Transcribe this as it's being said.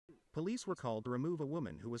Police were called to remove a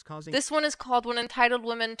woman who was causing... This one is called When Entitled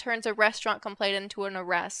Woman Turns a Restaurant Complaint into an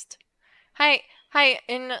Arrest. Hi,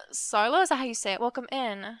 in Sarlo, is that how you say it? Welcome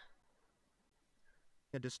in.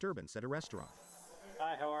 A disturbance at a restaurant.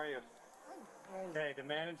 Hi, how are you? Okay, the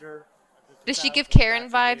manager... Does she give Karen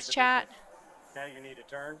vibes, chat? Okay, you need to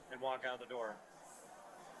turn and walk out the door.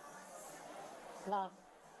 No,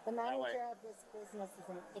 the manager of this business is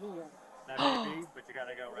an idiot. That may be, but you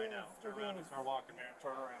gotta go right now. Turn around and start walking, man.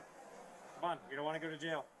 Turn around. Come on, you don't want to go to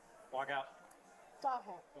jail. Walk out. Go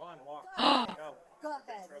ahead. Go on, walk. Go. Go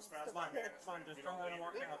ahead. Come on, man. Come on, just turn around and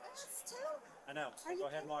walk out. I know. Go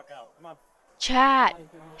ahead and walk out. Come on. Chat.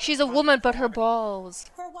 She's a woman, but her balls.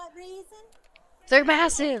 For what reason? They're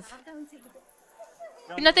massive.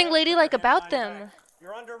 There's nothing ladylike about them.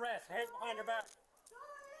 You're under arrest. Hands behind your back.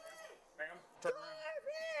 Ma'am, turn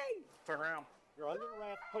around. Turn around. You're under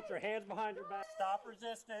arrest. Put your hands behind your back. Stop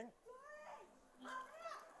resisting.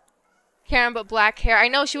 Karen, but black hair. I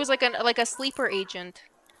know she was like a sleeper agent.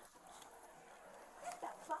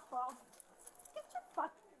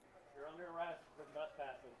 You're under arrest for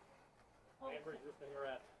trespassing and resisting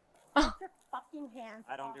arrest. Get your fucking hands.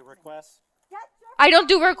 I don't do requests. I don't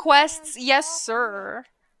do requests. Yes, sir.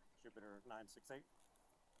 Jupiter 968.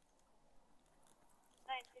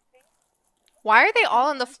 Why are they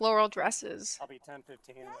all in the floral dresses? I'll be 10:15, my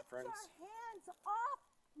friends. Get your hands off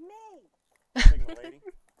me. Signal lady.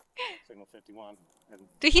 Signal 51.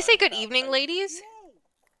 Did he say good evening, ladies?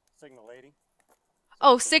 Signal lady.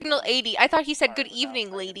 Oh, signal 80. I thought he said good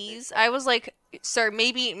evening, ladies. I was like, sir,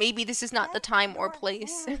 maybe this is not the time or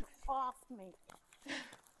place. Off me.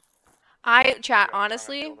 Chat,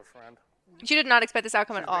 honestly, she did not expect this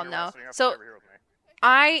outcome at all, no. So,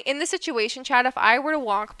 in this situation, chat, if I were to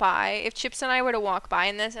walk by, if Chips and I were to walk by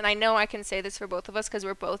in this, and I know I can say this for both of us because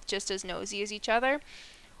we're both just as nosy as each other,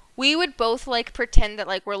 we would both, like, pretend that,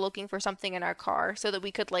 like, we're looking for something in our car so that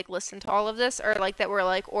we could, like, listen to all of this, or, like, that we're,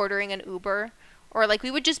 like, ordering an Uber, or, like,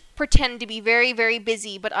 we would just pretend to be very, very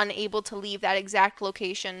busy but unable to leave that exact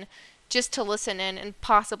location just to listen in and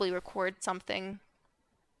possibly record something.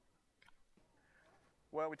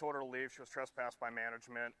 Well, we told her to leave. She was trespassed by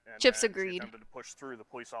management. And Chips she agreed. attempted to push through the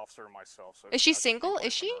police officer and myself. So Is she single?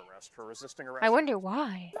 Is she? For resisting arrest. I wonder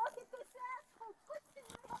why. Look at this asshole twisting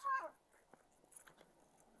my arm.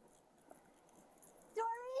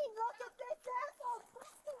 Doreen, look at this asshole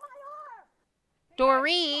twisting my arm.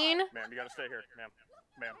 Doreen. Ma'am, you gotta stay here, ma'am.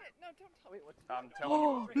 Ma'am. No, don't tell me what to do. I'm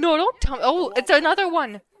telling you. No, don't tell me. Oh, it's another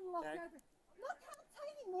one. Look how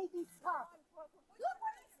tiny these are.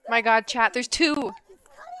 My God, chat. There's two.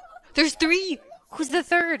 There's three. Who's the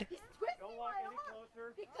third?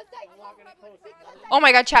 Oh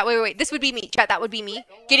my God, chat. Wait. This would be me. Chat, that would be me.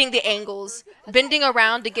 Getting the angles. Bending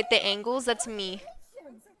around to get the angles. That's me.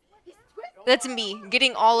 That's me.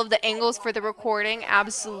 Getting all of the angles for the recording.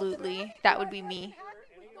 Absolutely. That would be me.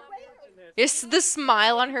 It's the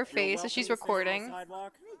smile on her face as she's recording.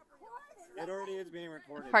 It already is being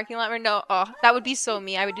recorded. Parking lot window. Oh, that would be so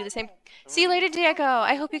me. I would do the same. See you later, Diego.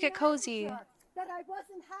 I hope you get cozy. That I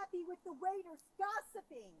wasn't happy with the waiters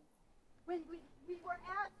gossiping when we were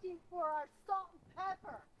asking for our salt and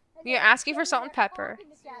pepper. We are asking for salt and pepper. She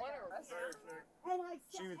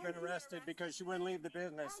was been arrested because she wouldn't leave the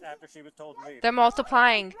business after she was told to leave. They're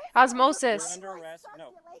multiplying. Osmosis. You're under arrest.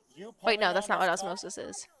 No. Wait, no, that's not what osmosis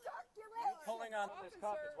is. Pulling on this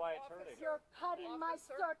cup is why it's hurting. You're cutting my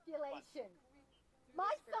circulation.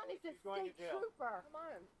 My son is a state trooper. Come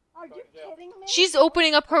on. Are you kidding me? She's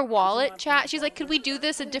opening up her wallet, chat. She's like, could we do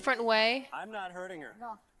this a different way? I'm not hurting her.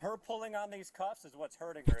 Her pulling on these cuffs is what's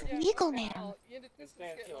hurting her. Legal, ma'am.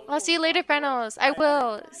 I'll see you later, Fenos. I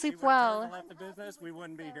will. Sleep well. If left the business, we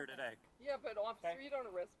wouldn't be here today. Yeah, but officer, you don't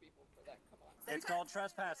arrest people for that. Come on. It's called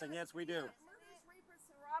trespassing. Yes, we do.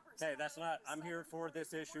 Okay, that's not. I'm here for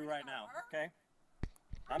this issue right now. Okay.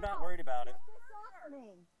 I'm not worried about it.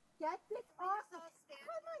 Get this off of me.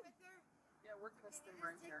 Yeah, we're gonna stay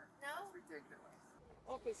right here. No. That's ridiculous.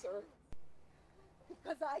 Officer.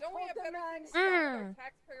 Because I Don't we told have the better man.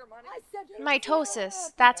 taxpayer money? I said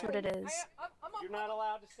Mitosis. That's what it is. You're not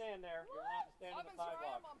allowed to stand there. You're allowed to stand on the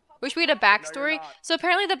sidewalk. Wish we had a backstory. So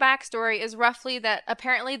apparently the backstory is roughly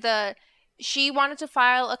that she wanted to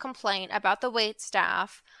file a complaint about the wait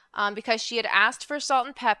staff because she had asked for salt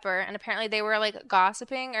and pepper, and apparently they were like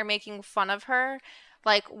gossiping or making fun of her,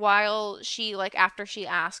 like while she after she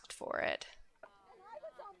asked for it.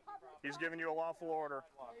 He's giving you a lawful order.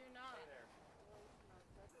 No, you're not.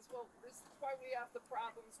 This is why we have the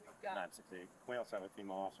problems we've got. 968. We also have a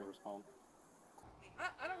female officer respond.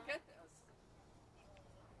 I don't get this.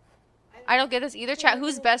 I I don't get this either. Chat,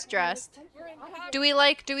 who's best dressed? Do we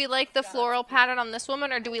like the floral pattern on this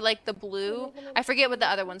woman, or do we like the blue? I forget what the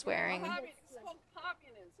other one's wearing.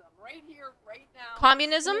 Communism, right here, right now.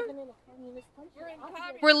 Communism? We're in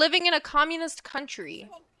communism. We're living in a communist country.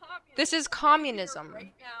 This is communism.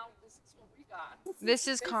 Right now, this is what we got. This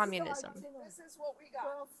is communism. This is what we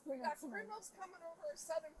got. We got criminals coming over our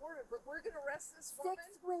southern border, but we're gonna arrest this woman.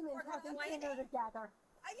 6 women having dinner together.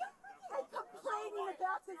 And complaining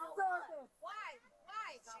about the service. Why?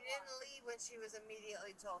 She didn't leave when she was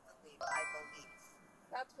immediately told to leave, I believe.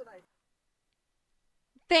 That's what I.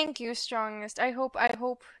 Thank you, strongest. I hope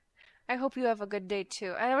you have a good day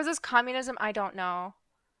too. And was this communism? I don't know.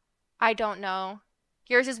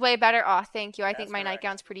 Yours is way better. Aw, thank you. I think my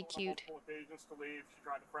nightgown's pretty cute.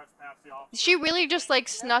 She really just like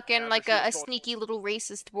snuck in like a sneaky little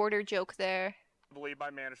racist border joke there. Believed by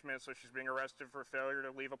management, so she's being arrested for failure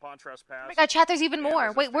to leave upon trespass. Oh my god, chat, there's even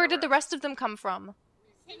more. Wait, where did the rest of them come from?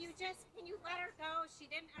 Can you let her go? She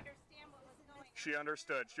didn't understand what was going on. She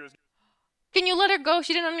understood. She was. Can you let her go?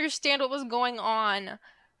 She didn't understand what was going on.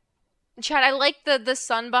 Chat, I like the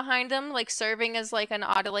sun behind them, like serving as like an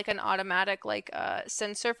automatic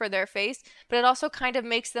sensor for their face, but it also kind of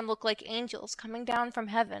makes them look like angels coming down from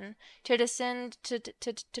heaven to descend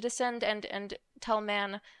and tell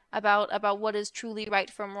man about what is truly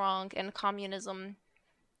right from wrong and communism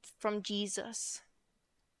from Jesus.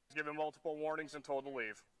 Given multiple warnings and told to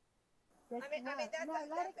leave. No, let it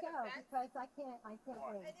go, because I can't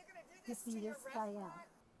wait to see this play out.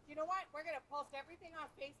 You know what? We're gonna post everything on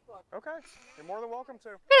Facebook. Okay, you're more than welcome to.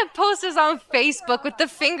 I'm gonna post this on Facebook with the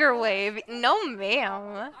finger wave. No,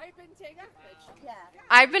 ma'am. I've been taking pictures. Yeah.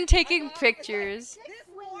 I've been taking pictures. This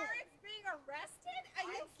war is being arrested?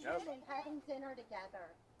 Are you Women having dinner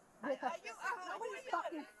together. With a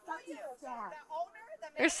fucking staff.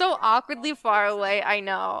 They're so awkwardly far away, I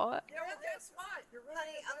know. Guess what?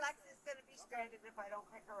 Honey, Alexa's gonna be stranded if I don't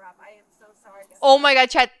pick her up. I am so sorry. Oh my god,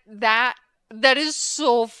 chat, that is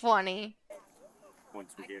so funny.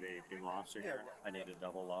 Once we get a new officer here, I need a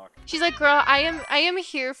double lock. She's like, girl, I am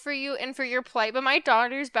here for you and for your plight, but my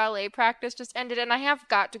daughter's ballet practice just ended and I have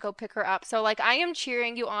got to go pick her up. So like, I am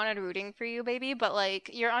cheering you on and rooting for you, baby, but like,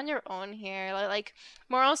 you're on your own here. Like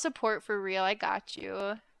moral support for real. I got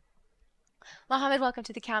you. Mohammed, welcome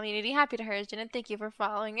to the community. Happy to hear, Jen, and thank you for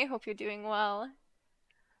following. I hope you're doing well.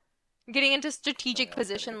 Getting into strategic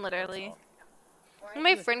position, literally. Where'd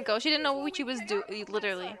my friend go? She didn't know what she was doing,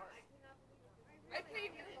 literally.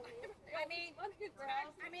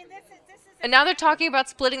 And now they're talking about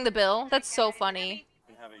splitting the bill. That's so funny.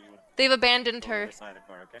 They've abandoned her.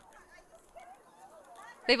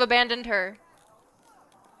 They've abandoned her.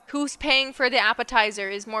 Who's paying for the appetizer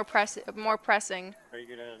is more pressing. Are you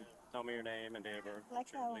gonna tell me your name and date of birth?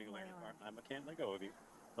 Legally required. I can't let go of you.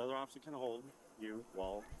 The other officer can hold you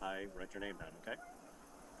while I write your name down, okay?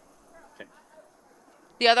 Okay.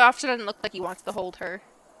 The other officer doesn't look like he wants to hold her.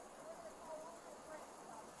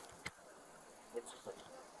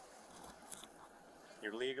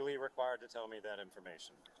 You're legally required to tell me that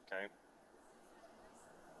information, okay?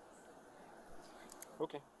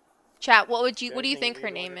 Okay. Chat, what do you think her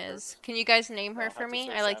name is? Can you guys name her for me?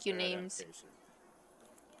 I like you names.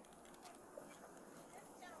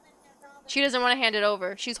 She doesn't want to hand it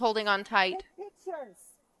over. She's holding on tight.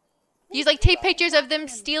 He's like, take pictures of them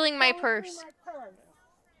stealing my purse.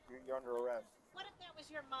 You're under arrest. What if that was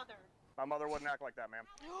your mother? My mother wouldn't act like that, ma'am.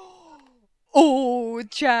 Oh,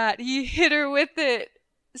 chat, he hit her with it.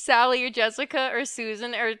 Sally or Jessica or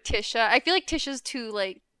Susan or Tisha. I feel like Tisha's too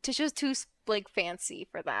fancy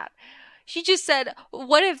for that. She just said,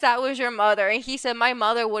 what if that was your mother? And he said, my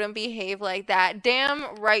mother wouldn't behave like that.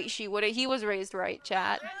 Damn right she would. He was raised right,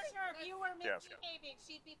 chat. I'm sure if you were misbehaving,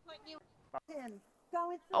 she'd be putting you...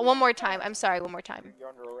 Oh, one more time. I'm sorry, one more time. You're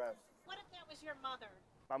under arrest. What if that was your mother?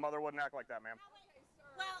 My mother wouldn't act like that, ma'am.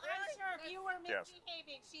 Well, I'm sure if you were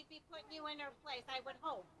misbehaving, she'd be putting you in her place, I would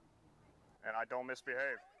hope. And I don't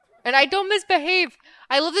misbehave. And I don't misbehave.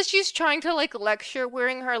 I love that she's trying to like lecture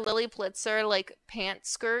wearing her Lily Pulitzer like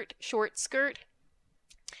short skirt.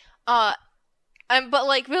 But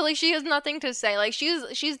like really she has nothing to say. Like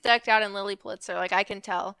she's decked out in Lily Pulitzer, like I can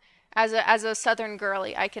tell. As a southern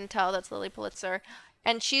girly, I can tell that's Lily Pulitzer.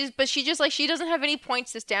 And she doesn't have any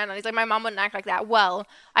points to stand on. He's like, my mom wouldn't act like that. Well,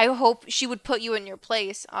 I hope she would put you in your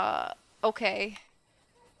place. Okay.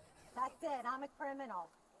 That's it. I'm a criminal.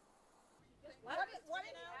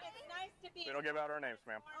 They don't give out our names,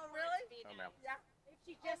 ma'am. Oh, really? No, ma'am. Yeah. If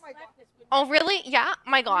she just left this would Oh, really? Yeah?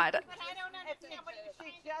 My God. But I don't understand what you're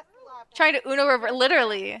she just left. Trying to Uno reverse,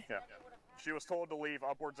 literally. Yeah. She was told to leave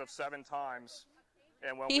upwards of 7 times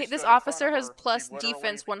And when we This stood in front officer of has her, plus she literally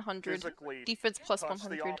defense 100. physically Defense plus touched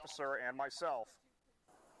the 100. officer and myself.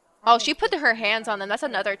 Oh, she put her hands on them. That's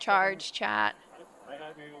another charge, chat. I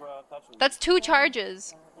have you touch them. That's 2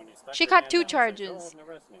 charges. When you stuck She your got hand 2 down, it says, charges. "Go ahead and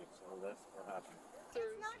arrest me." So that's what happened.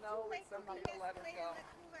 There's no reason not to let her go.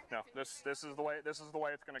 No, this is the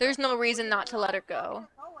way it's gonna There's go. no reason not to let her go.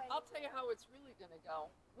 I'll tell you how it's really gonna go.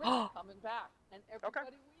 We're not coming back, and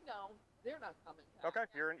everybody we know, they're not coming back. Okay,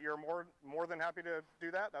 you're more than happy to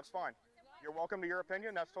do that. That's fine. You're welcome to your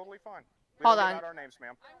opinion. That's totally fine. We Hold don't on. give out our names,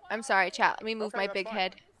 ma'am. I'm sorry, chat. Let me move Okay, my that's big fine.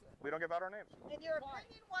 head. We don't give out our names. And your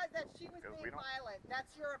opinion was that she was Because we being don't- violent.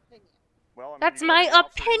 That's your opinion. Well, I mean, That's you look my at the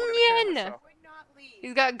officer, you look at the camera, opinion! so- Would not leave.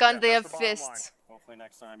 He's got guns, Yeah, they have that's the bottom line. fists. Hopefully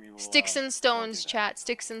next time you will. Sticks and won't do stones, that. chat.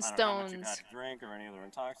 Sticks and I don't know how much you've stones. had to drink or any other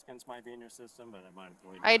intoxicants might be in your system, but it might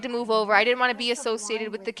avoid. I had to move over. I didn't want to be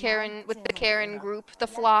associated with the Karen group, the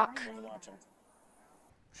flock. Watching.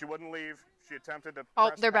 She wouldn't leave. She attempted to. Oh,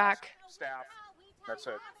 press they're past back. Staff. That's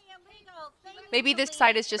it. Maybe this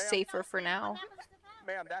side is just safer for now.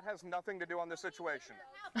 Ma'am, that has nothing to do on this situation.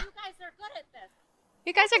 You guys are good at this.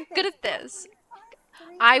 You guys are good at this.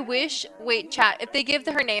 I wish. Wait, chat. If they give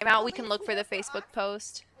her name out, we can look for the Facebook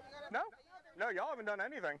post. No, y'all haven't done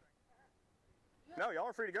anything. No, y'all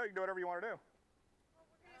are free to go. You can do whatever you want to do.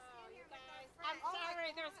 I'm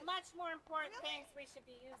sorry, there's much more important things we should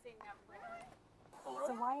be using them for.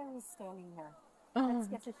 So why are we standing here? Oh. Let's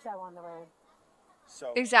get the show on the road.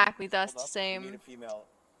 So Exactly, that's hold the up, same. we need a female.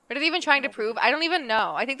 What are they even trying to prove? I don't even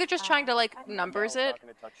know. I think they're just trying to, like, numbers No, it. not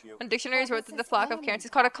gonna touch you. When dictionaries wrote that the flock of Karens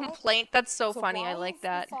is called a complaint. That's so funny. I why like is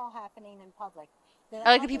that. This all happening in public? The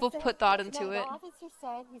I like that people officer- put thought into no, it. The officer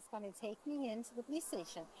said he's going to take me into the police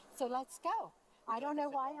station. So let's go. I don't know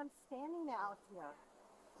why I'm standing out here.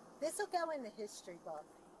 This will go in the history book,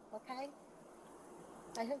 okay?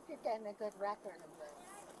 I hope you're getting a good record of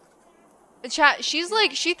this. Chat, she's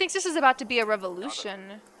like, she thinks this is about to be a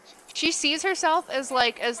revolution. She sees herself as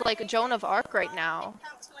like Joan of Arc right now.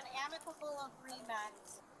 Come to an amicable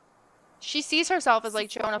agreement. She sees herself as like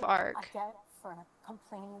Joan of I Arc. get for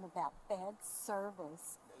complaining about bad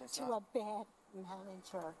service to a bad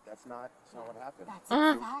manager. That's not what happened. That's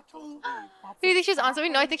Uh-huh. exactly. Do you think she's on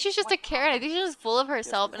something? No, I think she's just a what Karen. I think she's just full of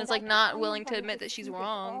herself and is like not happened. willing to I'm admit that she's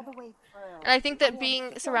wrong. all the way through. And I think that am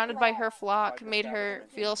being so surrounded by glad. her flock made her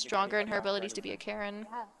feel stronger in her abilities to be a Karen.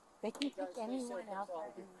 Yeah, they can pick anyone out there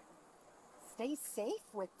and stay safe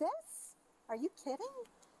with this? Are you kidding?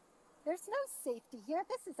 There's no safety here.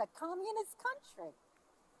 This is a communist country.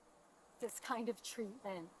 This kind of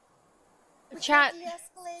treatment. Chat,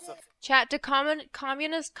 De-escalated. chat, do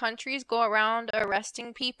communist countries go around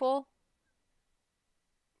arresting people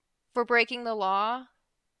for breaking the law?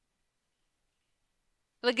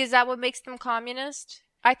 Like, is that what makes them communist?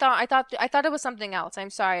 I thought it was something else.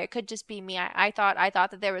 I'm sorry, it could just be me. I thought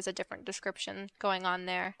that there was a different description going on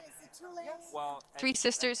there. Is it too late? Well, Three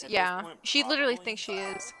sisters, at this yeah. point, She literally probably. thinks she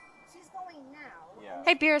is. She's going now. Yeah.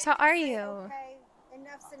 Hey, Beers, how are Say, you? Okay,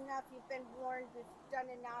 enough's enough. You've been warned. You've done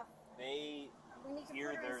enough. They We need to here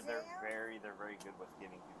put her in they're jail. very good with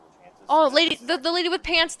giving people chances. Oh, So lady, this- the lady with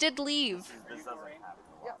pants did leave. this doesn't happen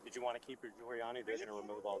a lot. Did you want to keep your Giuliani? They're going to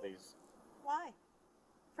remove all these. Why?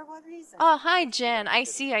 For what reason? Oh, hi, Jen. I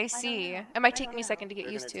see. know. It might take I me a don't second to They're get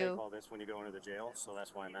going used to take to. all this when you go into the jail, so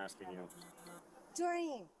that's why I'm asking you.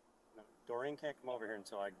 Doreen. No, Doreen can't come over here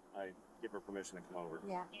until I give her permission to come over.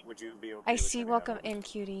 Yeah. Would you be okay? I with see. sending Welcome that over? in,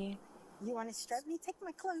 cutie. You want to strip me? Take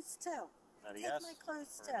my clothes too. That a Take yes my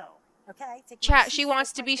clothes or too. no? Okay? Take my Chat, shoes, she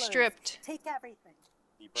wants take to my be clothes. stripped. Take everything.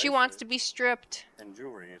 The She wants to bracelet be stripped. And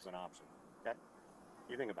jewelry is an option. Okay?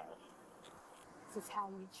 You think about it. This is how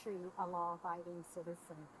you treat a law-abiding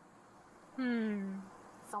citizen.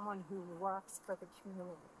 Someone who works for the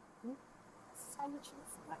community. This is how you treat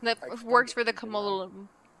somebody. That works for the Kamala.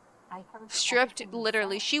 I heard Stripped, everything you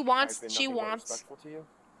literally. said. She I've wants. been She nothing but wants. respectful to you.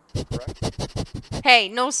 Correct? Hey,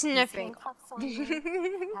 no These sniffing. handcuffs on me,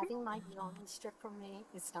 having my belongings stripped from me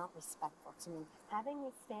is not respectful to me. Having me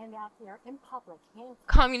stand out here in public, handcuffed,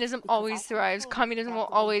 Communism because always I thrives. complain Communism will about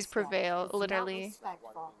the always respect. prevail, It's not literally.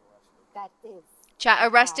 respectful. That is. Chat, a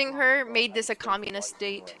arresting problem. her made this a communist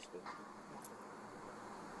state.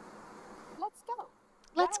 Let's go.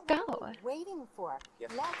 Let's What are go. we waiting for?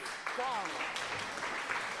 Yes. Let's go.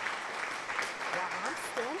 Well, I'm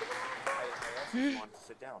standing out there. I also just wanted to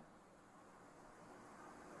sit down.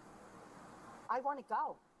 I want to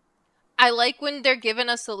go. I like when they're given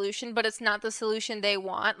a solution, but it's not the solution they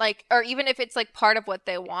want. Like, or even if it's like part of what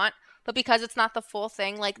they want, but because it's not the full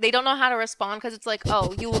thing, like they don't know how to respond because it's like,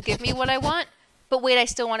 oh, you will give me what I want, but wait, I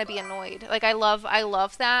still want to be annoyed. Like I love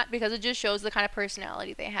that because it just shows the kind of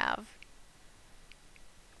personality they have.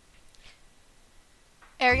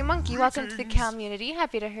 Airy Monkey, welcome to the community.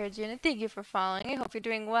 Happy to hear you, and thank you for following. I hope you're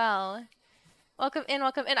doing well. Welcome in,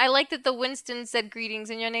 welcome in. I like that the Winston said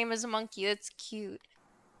greetings, and your name is Monkey. That's cute.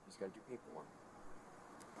 He's got to do paperwork.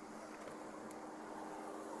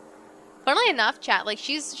 Funnily enough, chat, like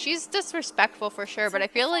she's disrespectful for sure, but I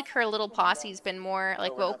feel like her little posse's been more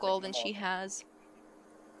like vocal than she has.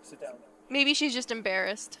 Sit down. Maybe she's just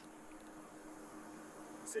embarrassed.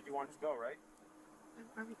 You said you wanted to go, right?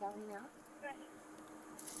 Are we going now?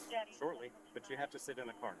 Shortly, but you have to sit in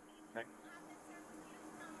the car, okay?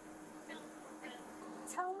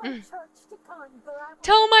 Tell my church to come. But I want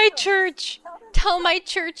Tell my to. church. Tell them Tell to my come.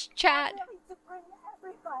 church, chat. I'm willing to bring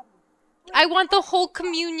everybody. I want the whole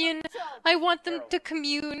communion. I want them to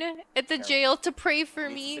commune at the jail to pray for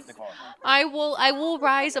You need to me. sit in the car. I will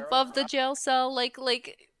rise above the jail cell like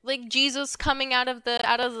Jesus coming out of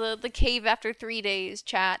the cave after 3 days,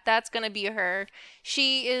 chat. That's gonna be her.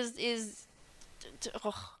 She is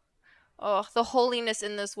oh, the holiness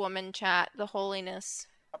in this woman, chat. The holiness.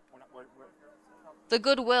 The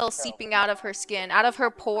goodwill seeping out of her skin, out of her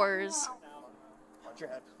pores. Watch your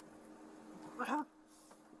head.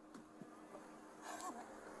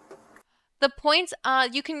 The points,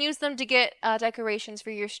 you can use them to get decorations for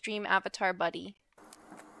your stream avatar buddy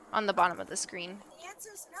on the bottom of the screen. The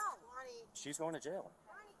answer's no. She's going to jail.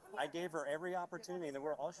 I gave her every opportunity in the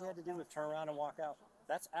world. All she had to do was turn around and walk out.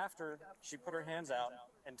 That's after she put her hands out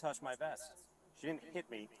and touched my vest. She didn't hit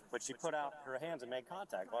me, but she put out her hands and made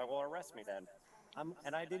contact. Well, arrest me then.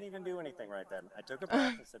 And I didn't even do anything right then. I took a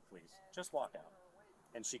breath and said, please, just walk out.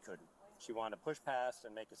 And she couldn't. She wanted to push past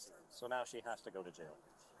and make a scene. So now she has to go to jail.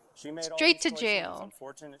 She made all Straight these to choices. jail. It's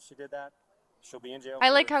unfortunate she did that. She'll be in jail. I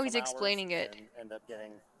like for how he's some hours explaining it. and end up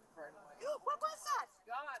getting. What was that?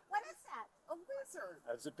 God, What is that? a lizard.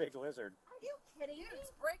 That's a big lizard. Are you kidding me?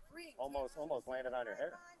 It's bright green. Almost landed on your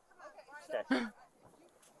hair. Okay. Okay.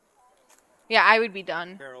 Yeah, I would be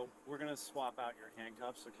done. Carol, we're gonna swap out your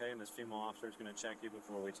handcuffs, okay? And this female officer is gonna check you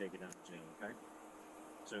before we take you down to jail, okay?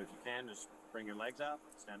 So if you can, just bring your legs out,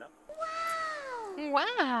 stand up.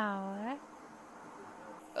 Wow.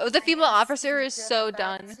 Oh, the female officer is so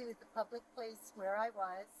done. To the public place where I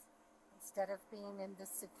was, instead of being in the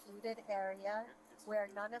secluded area where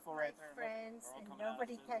none of my friends and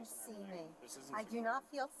nobody can see me. I do not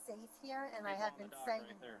feel safe here, and I have been saying,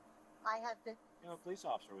 I have been. You know, a police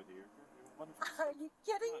officer with you. You're wonderful. Are you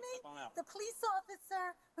kidding me? Step on out. The police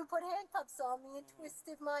officer who put handcuffs on me and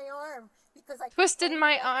twisted my arm because I Twisted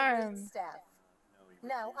my complained about the arm. wait staff.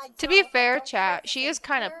 No, I To be don't. fair, I don't chat, feel she is safe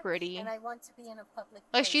kind of here, pretty. and I want to be in a public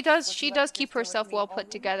Like she place. does keep herself well put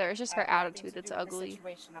together. It's just her attitude that's ugly.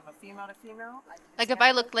 Like if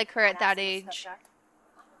I looked like her at that age,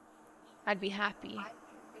 I'd be happy.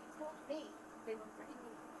 They told me they were bringing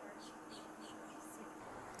me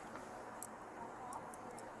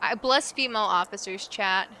I bless female officers,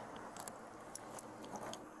 chat.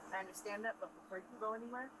 I understand that, but before you go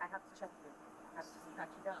anywhere, I have to check you. I have to pat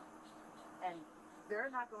you down. And they're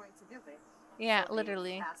not going to do this. Yeah, So they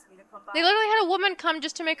literally. asked me to come by. They literally had a woman come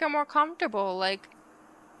just to make her more comfortable. Like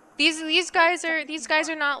these guys are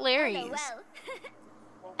not Larrys.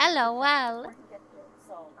 LOL.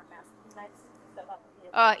 So I'm asking you nice to step up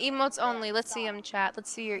here. Emotes only. Let's see them, chat. Let's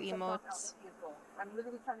see your emotes. I'm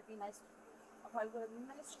literally trying to be nice. If I would have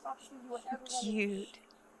nice talk to you, whatever. Cute.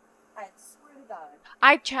 I swear to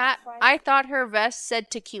God. I thought her vest said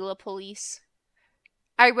tequila police.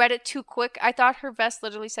 I read it too quick. I thought her vest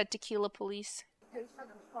literally said tequila police. I'm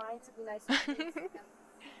trying to be nice to you.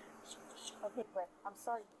 Okay, but I'm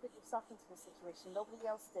sorry you put yourself into this situation. Nobody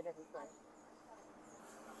else did everything.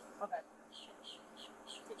 Okay.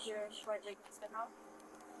 Take your right leg and step out.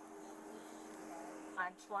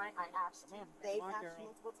 I'm trying. I asked him. They've asked you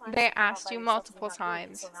multiple times. They to come out asked by you yourself, multiple you're not doing it,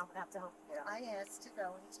 times. So now I'm gonna have to help you. I asked to go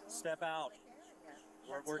into a Step out.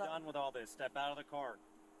 area. We're done with all this. Step out of the car.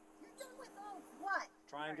 You're done with all what?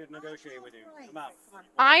 Trying to negotiate with you. Come out.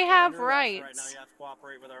 I have You're under arrest rights. Right now you have to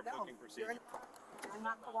cooperate with our booking procedure. I'm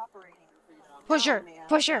not cooperating. Push her. No, ma'am,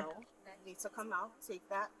 Push her. no. That needs to come out. Take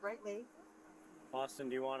that right leg. Austin,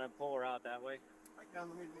 do you want to pull her out that way?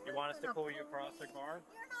 You want us to pull you across the car?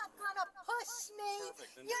 You're not gonna push me.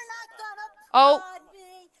 Perfect, then You're just not step gonna Oh. prod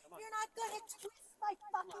me. You're not gonna twist my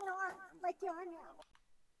fucking arm like you are now.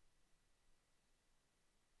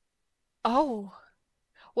 Oh.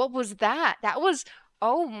 What was that? That was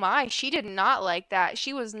oh my, she did not like that.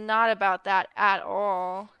 She was not about that at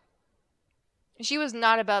all. She was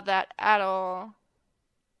not about that at all.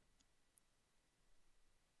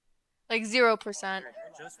 Like 0%.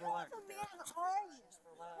 Just relax. What kind of a man are you?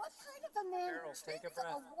 What kind of a man Carol, take a thinks of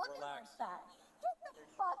breath. a woman Relax. like that? Get the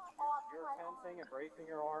fuck off You're my arm. tensing and bracing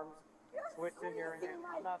your arms. Switch in your hand.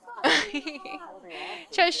 I'm not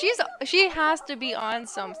Chat, she has to be on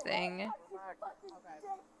something.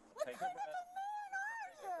 Take a breath.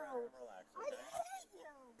 Relax, okay?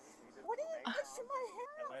 What are you pushing my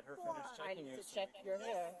hair? And let her finish I checking need you. to check your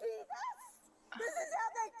hair. This is how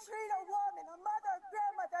they treat a woman, a mother, a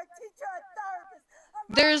grandmother, a teacher, a therapist.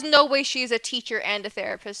 There's no way she's a teacher and a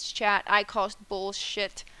therapist, chat. I call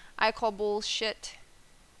bullshit. I call bullshit.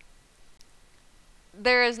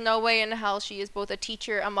 There is no way in hell she is both a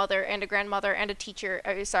teacher, a mother, and a grandmother, and a teacher,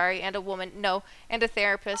 and a woman. No, and a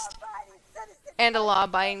therapist, and a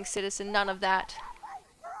law-abiding citizen. None of that.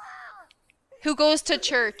 Who goes to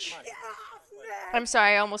church? I'm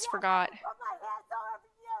sorry, I almost forgot. Put my hands all over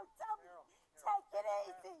you. Tell me, take it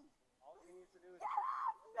easy. Get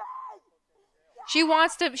off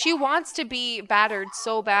me. She wants to be battered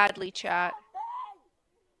so badly, chat.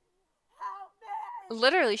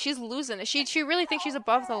 Literally, she's losing it. She really thinks she's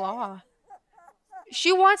above the law.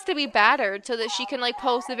 She wants to be battered so that she can like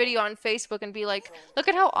post the video on Facebook and be like, look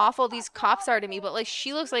at how awful these cops are to me. But like,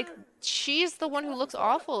 she looks like she's the one who looks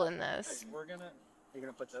awful in this. You're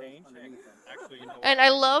gonna put change underneath them. Actually, you know what? And I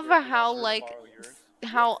love how like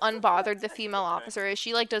how unbothered the female officer is.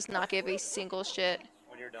 She like does not give a single shit.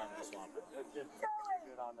 When you're done, just swap it. Good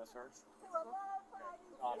on this, Hurts.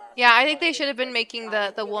 Yeah, I think they should have been making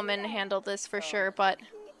the woman handle this for sure, but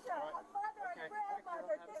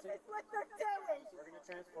We're gonna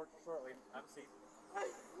transport you shortly. Have a seat.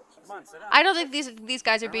 Come on, sit down. I don't think these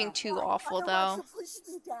guys are being too awful though.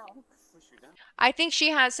 I think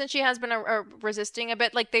since she has been resisting a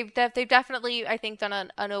bit, like they've definitely I think done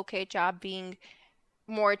an okay job being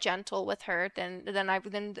more gentle with her than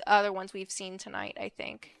the other ones we've seen tonight, I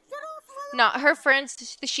think. Not her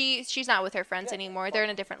friends. She's not with her friends anymore. They're in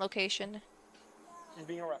a different location. She's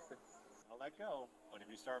being arrested. I'll let go, but if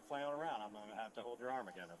you start flailing around, I'm gonna have to hold your arm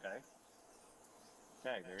again, okay?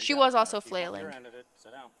 Okay, there you She go. was also Now keep on flailing. your end of it.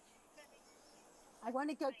 Sit down. I want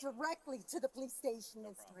to go directly to the police station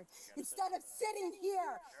this time, instead of sitting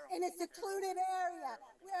here in a secluded area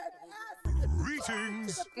where it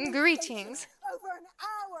Greetings. Greetings. over an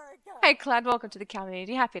hour ago. Hi, Clad. Welcome to the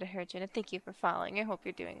community. Happy to hear you, and thank you for following. I hope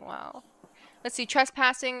you're doing well. Let's see.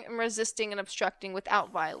 Trespassing, resisting, and obstructing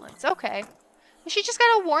without violence. Okay. She just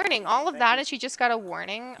got a warning. All of that, and she just got a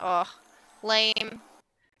warning. Ugh. Lame.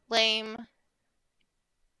 Lame.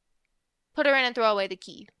 Put her in and throw away the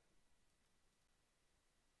key.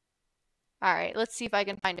 Alright, let's see if I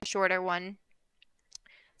can find a shorter one.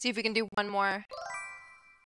 See if we can do one more.